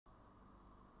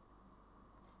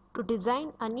To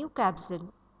design a new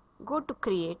capsule, go to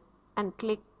Create and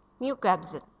click New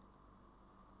Capsule.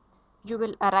 You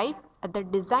will arrive at the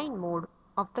design mode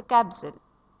of the capsule.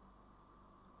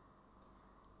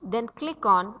 Then click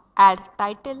on Add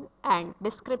Title and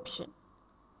Description.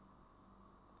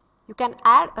 You can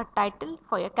add a title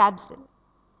for your capsule.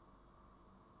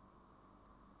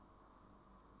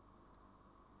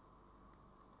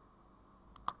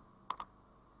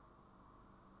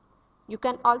 You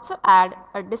can also add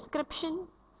a description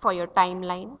for your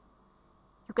timeline.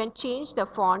 You can change the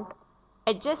font,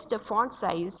 adjust the font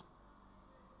size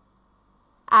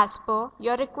as per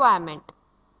your requirement.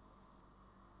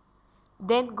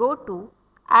 Then go to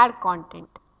Add Content.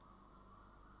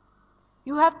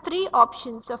 You have three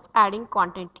options of adding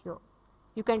content here.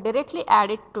 You can directly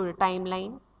add it to the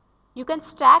timeline, you can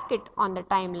stack it on the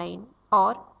timeline,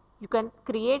 or you can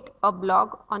create a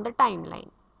blog on the timeline.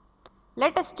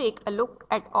 Let us take a look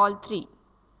at all three.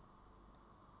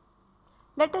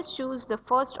 Let us choose the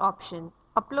first option,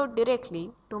 Upload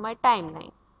directly to my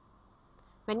timeline.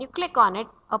 When you click on it,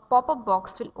 a pop-up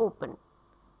box will open.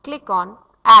 Click on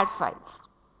Add Files.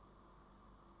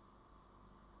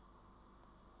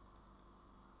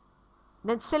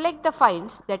 Then select the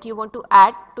files that you want to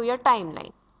add to your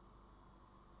timeline.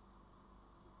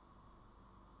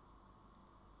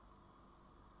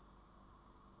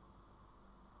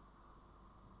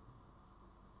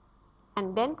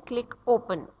 And then click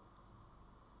Open.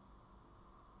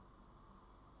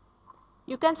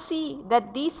 You can see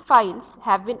that these files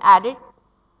have been added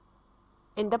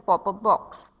in the pop-up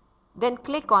box. Then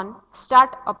click on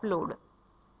Start Upload.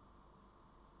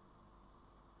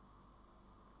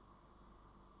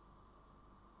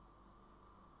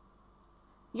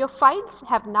 Your files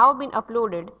have now been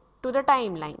uploaded to the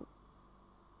timeline.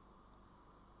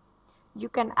 You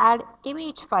can add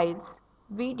image files,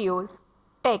 videos,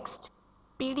 text,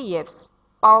 PDFs,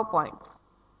 PowerPoints.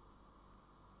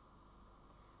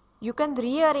 You can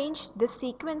rearrange the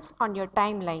sequence on your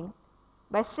timeline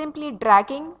by simply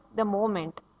dragging the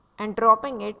moment and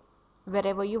dropping it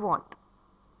wherever you want.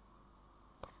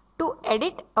 To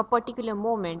edit a particular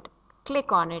moment,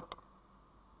 click on it.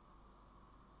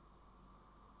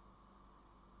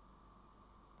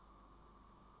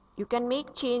 You can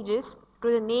make changes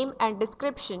to the name and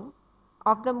description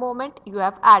of the moment you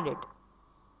have added.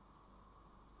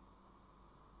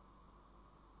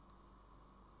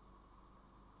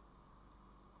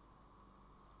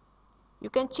 You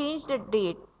can change the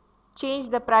date, change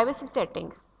the privacy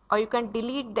settings, or you can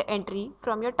delete the entry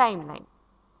from your timeline.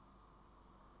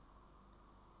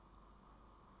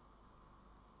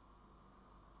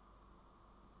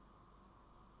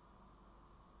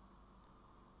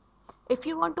 If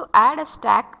you want to add a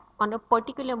stack on a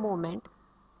particular moment,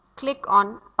 click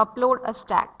on Upload a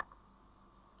Stack.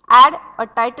 Add a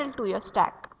title to your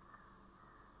stack.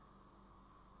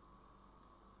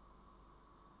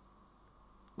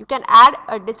 You can add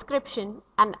a description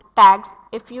and tags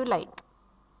if you like.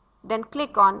 Then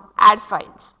click on Add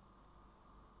Files.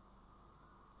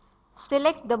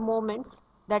 Select the moments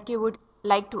that you would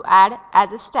like to add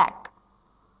as a stack.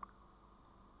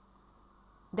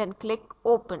 Then click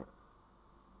Open.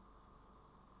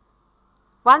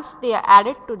 Once they are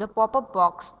added to the pop-up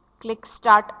box, click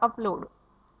Start Upload.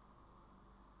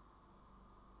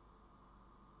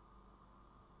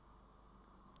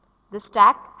 The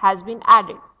stack has been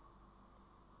added.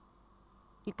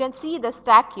 You can see the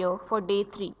stack here for day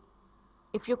 3.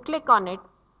 If you click on it,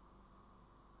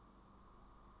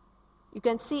 you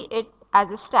can see it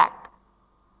as a stack.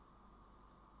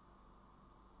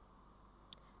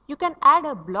 You can add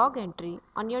a blog entry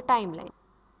on your timeline.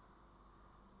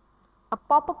 A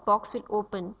pop-up box will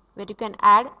open where you can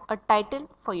add a title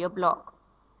for your blog.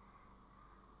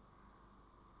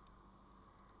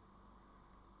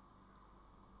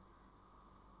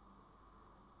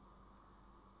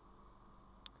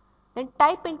 Then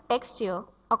type in text here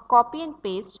or copy and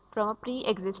paste from a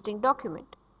pre-existing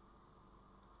document.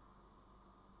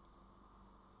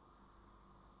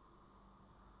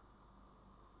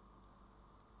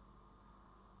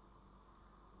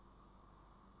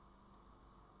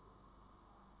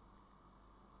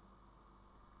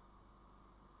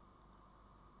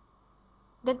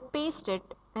 Then paste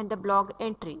it in the blog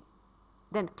entry.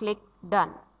 Then click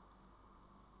Done.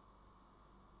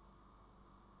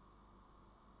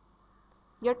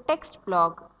 Your text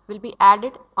blog will be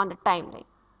added on the timeline.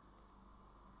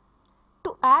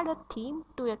 To add a theme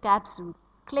to your capsule,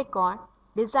 click on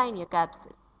Design your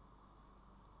capsule.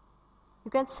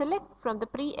 You can select from the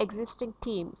pre-existing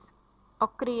themes or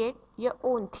create your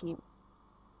own theme.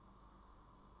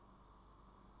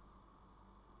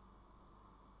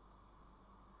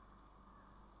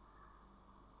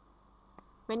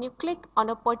 When you click on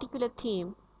a particular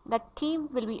theme, that theme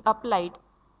will be applied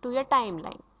to your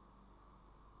timeline.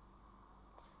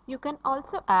 You can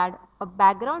also add a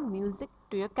background music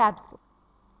to your capsule.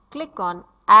 Click on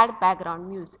Add Background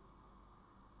Music.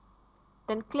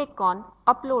 Then click on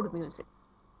Upload Music.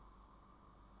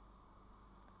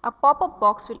 A pop-up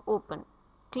box will open.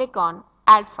 Click on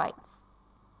Add Files.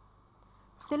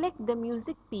 Select the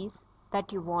music piece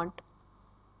that you want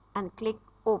and click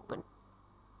Open.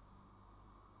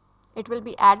 It will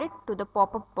be added to the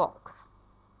pop-up box.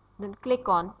 Then click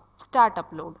on Start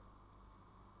Upload.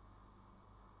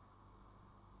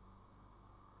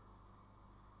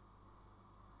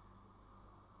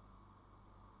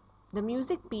 The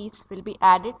music piece will be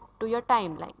added to your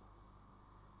timeline.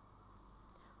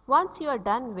 Once you are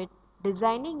done with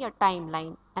designing your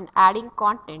timeline and adding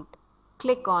content,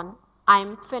 click on I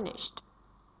am finished.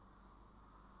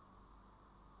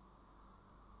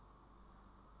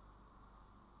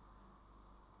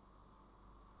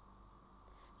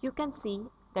 You can see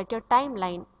that your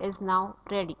timeline is now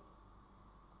ready.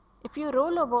 If you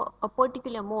roll over a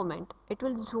particular moment, it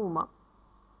will zoom up.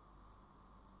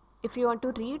 If you want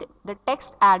to read the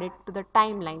text added to the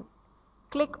timeline,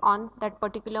 click on that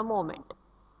particular moment.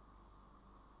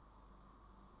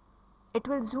 It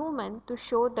will zoom in to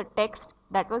show the text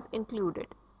that was included.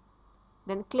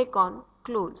 Then click on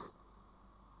Close.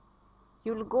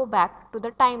 You will go back to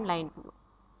the timeline view.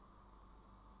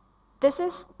 This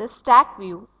is the stack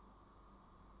view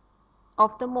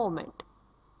of the moment.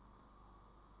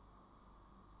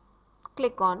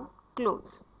 Click on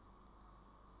Close.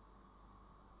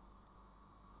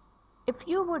 If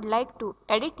you would like to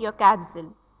edit your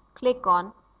capsule, click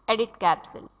on Edit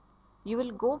Capsule. You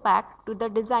will go back to the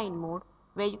design mode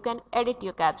where you can edit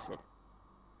your capsule.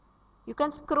 You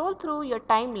can scroll through your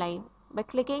timeline by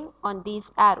clicking on these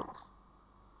arrows.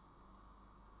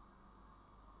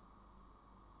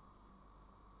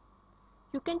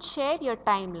 You can share your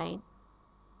timeline.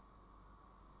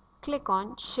 Click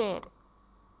on Share.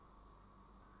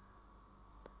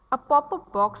 A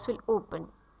pop-up box will open.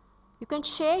 You can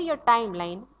share your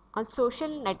timeline on social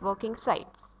networking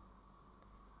sites.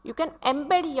 You can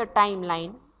embed your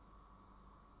timeline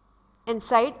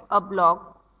inside a blog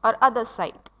or other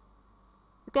site.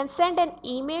 You can send an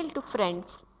email to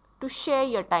friends to share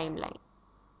your timeline.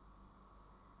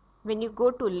 When you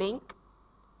go to link,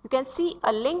 you can see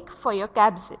a link for your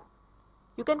capsule.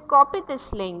 You can copy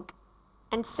this link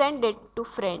and send it to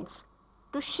friends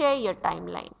to share your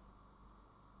timeline.